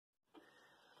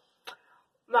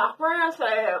My friend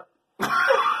said...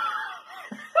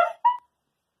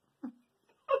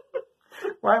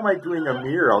 Why am I doing a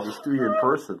mirror? I'll just do you in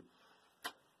person.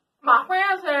 My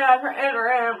friend said I should enter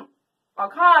in a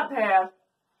contest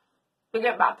to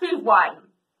get my teeth whitened.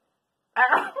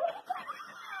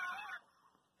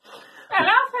 And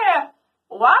I said,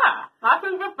 why? My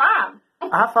teeth are fine.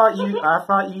 I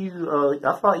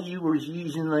thought you was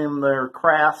using their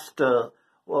crafts,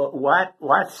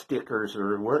 white stickers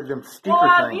or what them sticker well,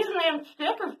 I'm things. using them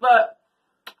stickers, but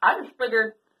I just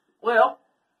figured, well,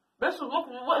 this is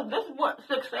what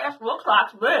success looks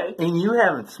like to me. And you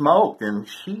haven't smoked, and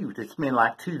shoot, it's been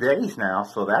like 2 days now,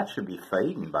 so that should be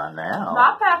fading by now.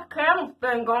 My pack of Camel's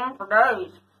been gone for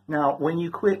days. Now, when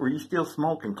you quit, were you still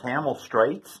smoking Camel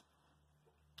straights?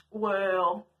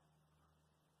 Well,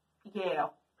 yeah.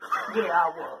 Yeah,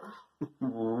 I was.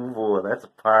 Ooh, boy, that's a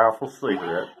powerful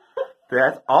cigarette.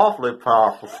 That's awfully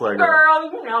powerful cigarette.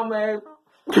 Girl, you know me.